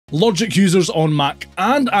Logic users on Mac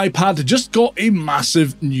and iPad just got a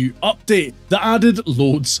massive new update that added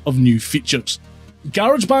loads of new features.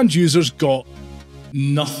 GarageBand users got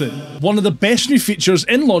nothing. One of the best new features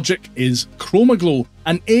in Logic is ChromaGlow,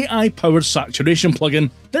 an AI-powered saturation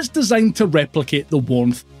plugin that's designed to replicate the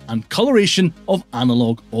warmth and coloration of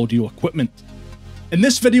analog audio equipment. In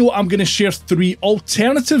this video, I'm going to share 3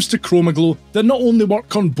 alternatives to ChromaGlow that not only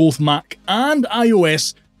work on both Mac and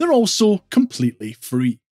iOS, they're also completely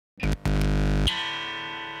free.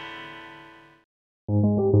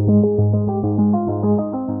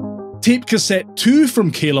 Tape Cassette 2 from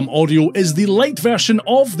Calum Audio is the light version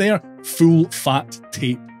of their Full Fat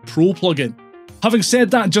Tape Pro plugin. Having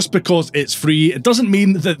said that, just because it's free, it doesn't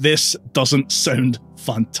mean that this doesn't sound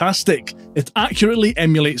fantastic. It accurately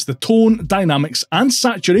emulates the tone, dynamics, and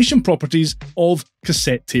saturation properties of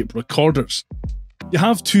cassette tape recorders. You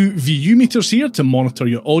have 2 VU meters here to monitor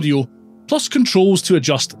your audio, plus controls to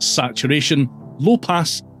adjust saturation, low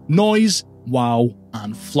pass, noise, wow,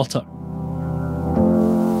 and flutter.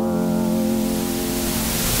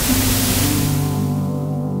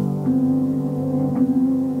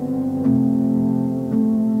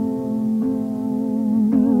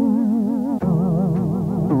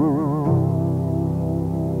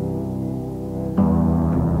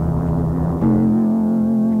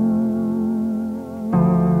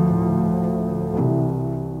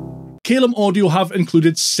 Calum Audio have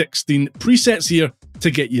included 16 presets here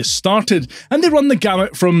to get you started, and they run the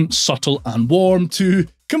gamut from subtle and warm to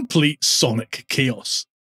complete sonic chaos.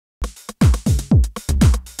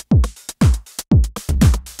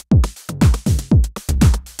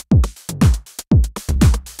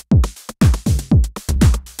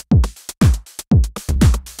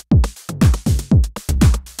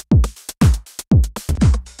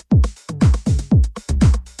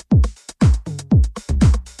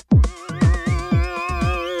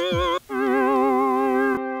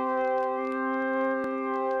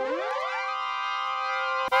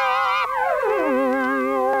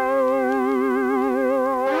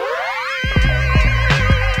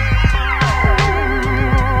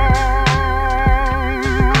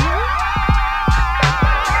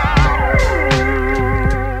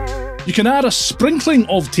 You can add a sprinkling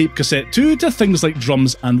of Tape Cassette 2 to things like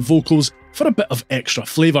drums and vocals for a bit of extra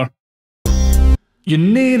flavour. You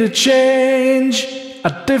need a change,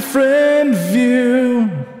 a different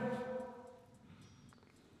view.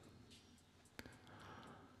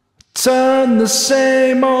 Turn the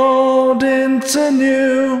same old into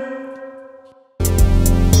new.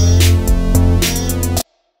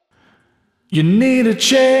 You need a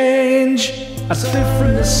change, a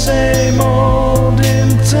different, the same old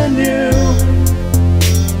into new.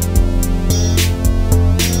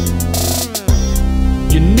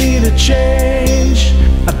 You need a change,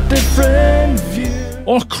 a different view.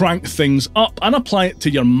 Or crank things up and apply it to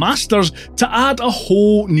your masters to add a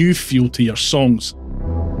whole new feel to your songs.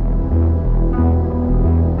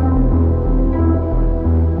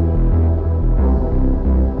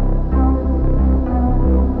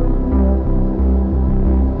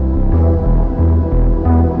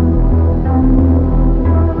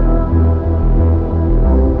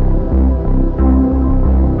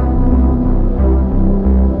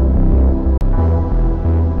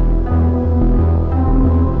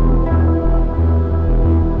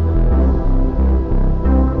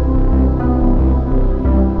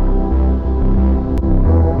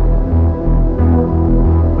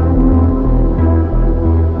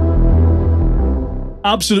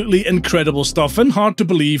 Absolutely incredible stuff, and hard to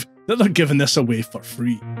believe that they're giving this away for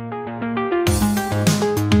free.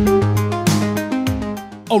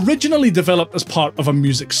 Originally developed as part of a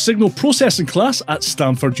music signal processing class at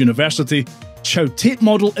Stanford University, Chow Tape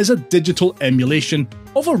Model is a digital emulation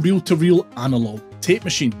of a reel-to-reel analog tape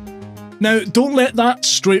machine. Now, don't let that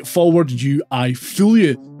straightforward UI fool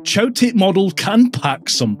you. Chow Tape Model can pack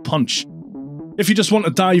some punch. If you just want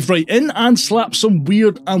to dive right in and slap some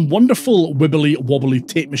weird and wonderful wibbly wobbly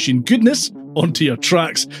tape machine goodness onto your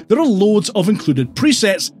tracks, there are loads of included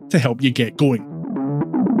presets to help you get going.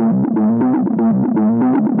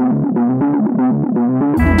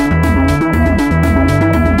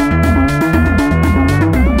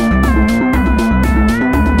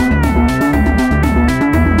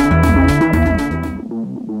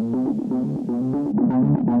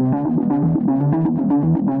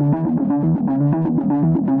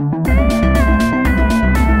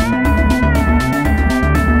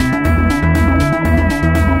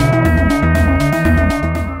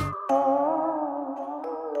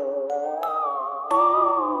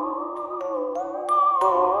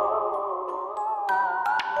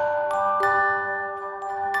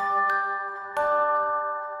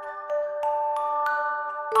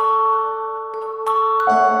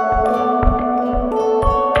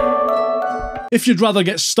 If you'd rather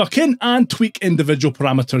get stuck in and tweak individual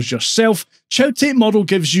parameters yourself, Chowtate Model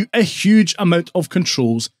gives you a huge amount of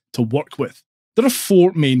controls to work with. There are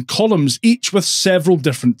 4 main columns, each with several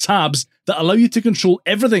different tabs that allow you to control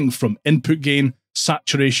everything from input gain,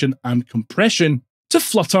 saturation and compression to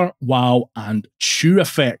flutter, wow and chew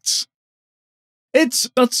effects. It's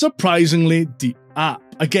a surprisingly deep app,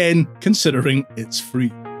 again considering it's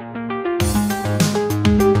free.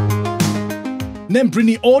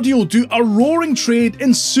 Nembrini Audio do a roaring trade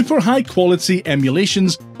in super high quality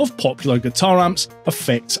emulations of popular guitar amps,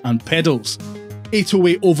 effects and pedals.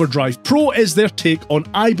 808 Overdrive Pro is their take on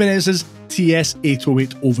Ibanez's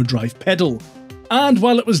TS-808 Overdrive pedal. And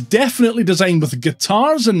while it was definitely designed with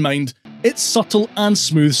guitars in mind, its subtle and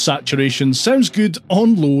smooth saturation sounds good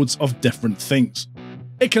on loads of different things.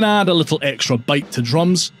 It can add a little extra bite to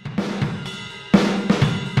drums,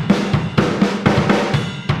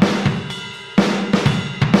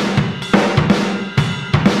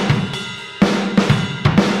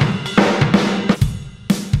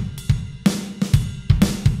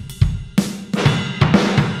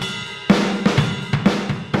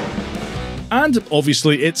 and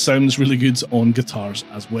obviously it sounds really good on guitars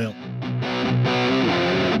as well.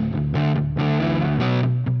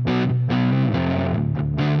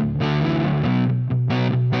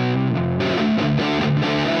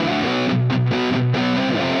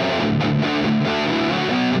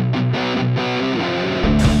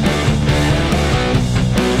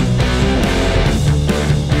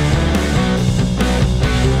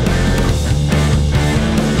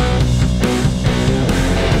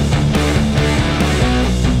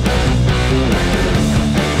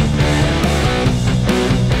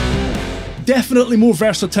 Definitely more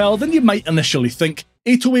versatile than you might initially think,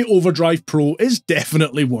 808 Overdrive Pro is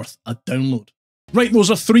definitely worth a download. Right, those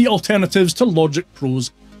are 3 alternatives to Logic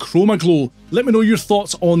Pro's ChromaGlow. Let me know your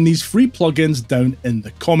thoughts on these free plugins down in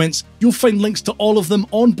the comments. You'll find links to all of them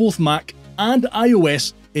on both Mac and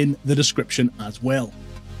iOS in the description as well.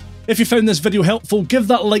 If you found this video helpful, give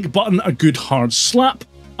that like button a good hard slap.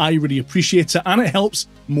 I really appreciate it and it helps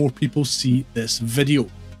more people see this video.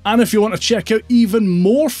 And if you want to check out even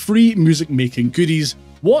more free music making goodies,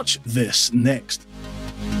 watch this next.